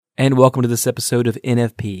And welcome to this episode of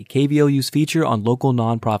NFP, KVOU's feature on local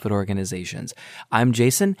nonprofit organizations. I'm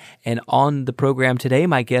Jason, and on the program today,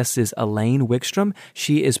 my guest is Elaine Wickstrom.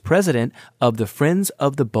 She is president of the Friends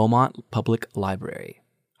of the Beaumont Public Library.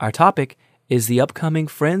 Our topic is the upcoming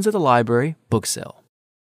Friends of the Library book sale.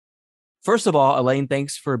 First of all, Elaine,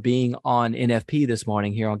 thanks for being on NFP this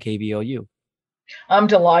morning here on KVOU. I'm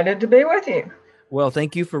delighted to be with you. Well,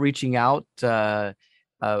 thank you for reaching out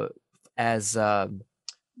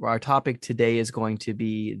our topic today is going to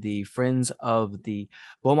be the Friends of the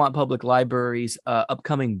Beaumont Public Library's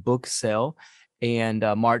upcoming book sale. And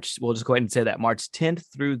March, we'll just go ahead and say that March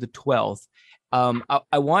 10th through the 12th.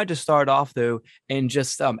 I wanted to start off, though, and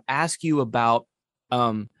just ask you about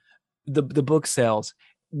the book sales.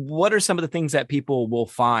 What are some of the things that people will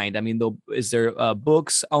find? I mean, is there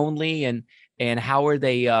books only, and how are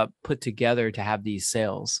they put together to have these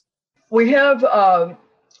sales? We have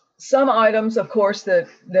some items, of course,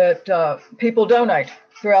 that people donate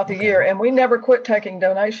throughout the year, and we never quit taking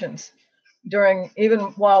donations even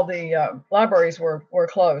while the libraries were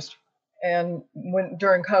closed and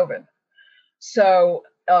during COVID. So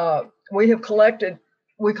we collect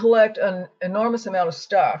an enormous amount of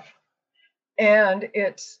stuff, and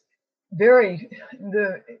it's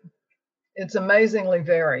amazingly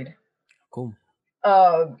varied. Cool.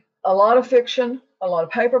 A lot of fiction, a lot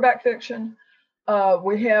of paperback fiction.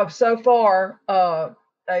 We have so far a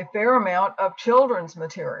fair amount of children's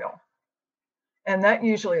material, and that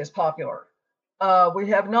usually is popular. We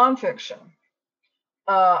have nonfiction.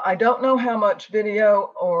 I don't know how much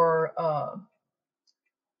video or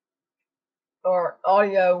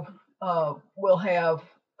audio we'll have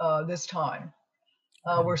this time.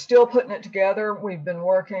 We're still putting it together. We've been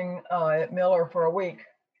working at Miller for a week,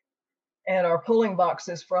 and are pulling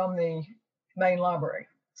boxes from the main library.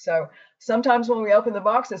 So sometimes when we open the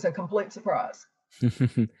box, it's a complete surprise.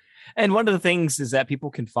 And one of the things is that people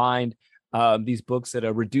can find these books at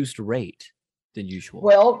a reduced rate than usual.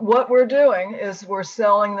 Well, what we're doing is we're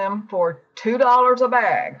selling them for $2 a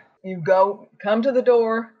bag. You come to the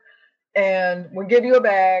door, and we give you a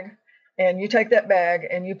bag, and you take that bag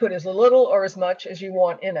and you put as little or as much as you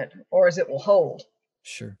want in it, or as it will hold.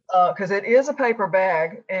 Sure. Because it is a paper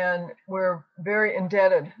bag, and we're very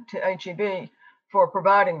indebted to HEB for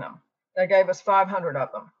providing them. They gave us 500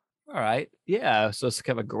 of them. All right. Yeah. So it's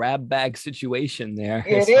kind of a grab bag situation there.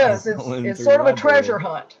 It is. It's sort of a treasure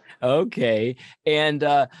hunt. Okay. And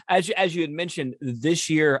as you had mentioned, this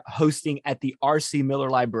year hosting at the R.C. Miller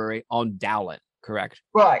Library on Dowling, correct?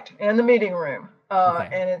 Right. In the meeting room.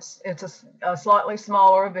 And it's a slightly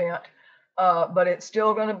smaller event, but it's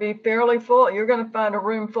still going to be fairly full. You're going to find a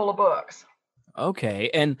room full of books. Okay.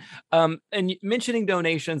 And mentioning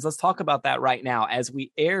donations, let's talk about that right now. As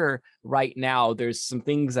we air right now, there's some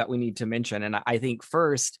things that we need to mention. And I think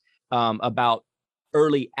first about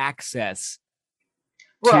early access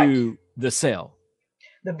to the sale.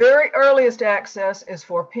 The very earliest access is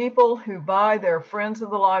for people who buy their Friends of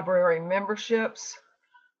the Library memberships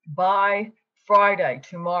by Friday,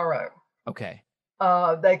 tomorrow. Okay.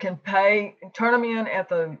 They can turn them in at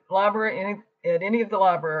the library, at any of the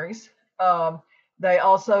libraries. They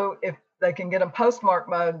also, if they can get them postmarked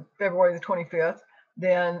by February the 25th,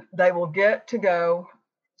 then they will get to go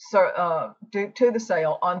to the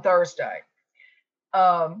sale on Thursday.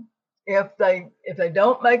 If they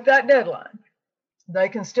don't make that deadline, they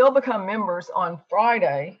can still become members on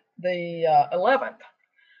Friday the 11th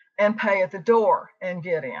and pay at the door and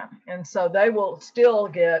get in. And so they will still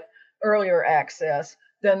get earlier access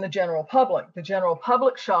than the general public. The general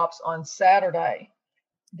public shops on Saturday,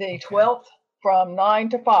 the 12th, from 9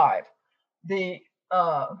 to 5. The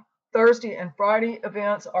Thursday and Friday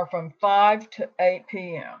events are from 5 to 8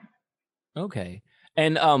 p.m. Okay.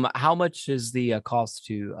 And how much is the cost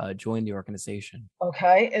to join the organization?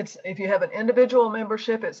 Okay. If you have an individual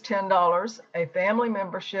membership, it's $10. A family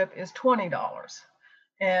membership is $20.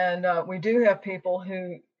 And we do have people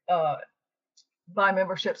who buy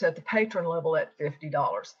memberships at the patron level at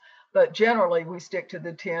 $50. But generally, we stick to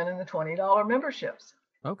the $10 and the $20 memberships.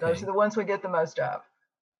 Okay. Those are the ones we get the most of.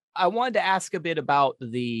 I wanted to ask a bit about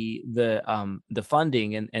the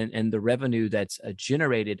funding and the revenue that's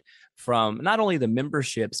generated from not only the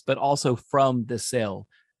memberships, but also from the sale.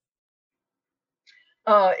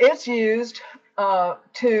 It's used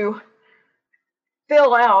to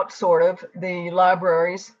fill out sort of the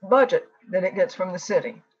library's budget that it gets from the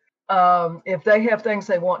city. If they have things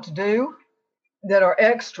they want to do that are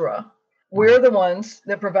extra, we're the ones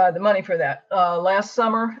that provide the money for that. Last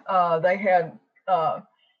summer, they had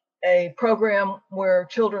a program where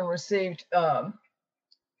children received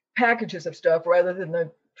packages of stuff rather than the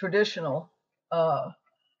traditional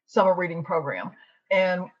summer reading program.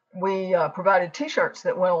 And we provided T-shirts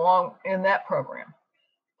that went along in that program.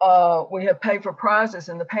 We have paid for prizes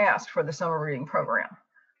in the past for the summer reading program.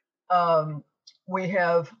 We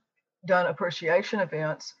have done appreciation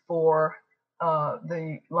events for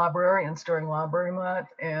the librarians during Library Month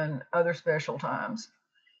and other special times.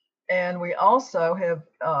 And we also have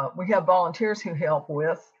volunteers who help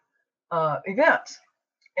with events.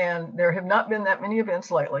 And there have not been that many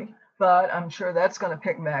events lately, but I'm sure that's going to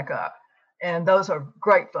pick back up. And those are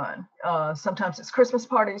great fun. Sometimes it's Christmas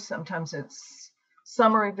parties, sometimes it's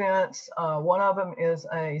summer events. One of them is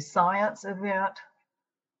a science event.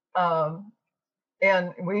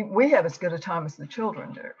 And we have as good a time as the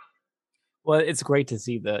children do. Well, it's great to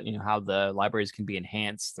see how the libraries can be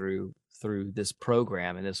enhanced through this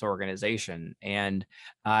program and this organization. And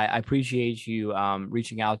I appreciate you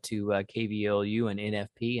reaching out to KVLU and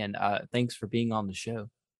NFP, and thanks for being on the show.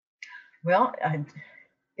 Well,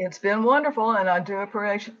 it's been wonderful, and I do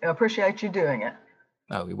appreciate you doing it.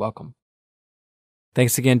 Oh, you're welcome.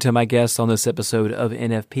 Thanks again to my guest on this episode of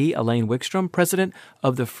NFP, Elaine Wickstrom, president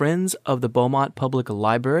of the Friends of the Beaumont Public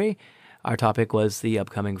Library. Our topic was the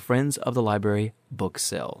upcoming Friends of the Library book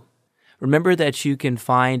sale. Remember that you can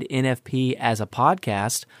find NFP as a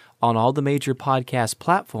podcast on all the major podcast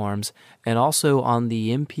platforms and also on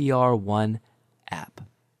the NPR One app.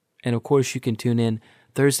 And of course, you can tune in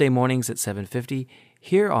Thursday mornings at 7:50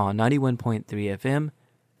 here on 91.3 FM,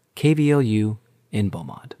 KVLU in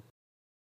Beaumont.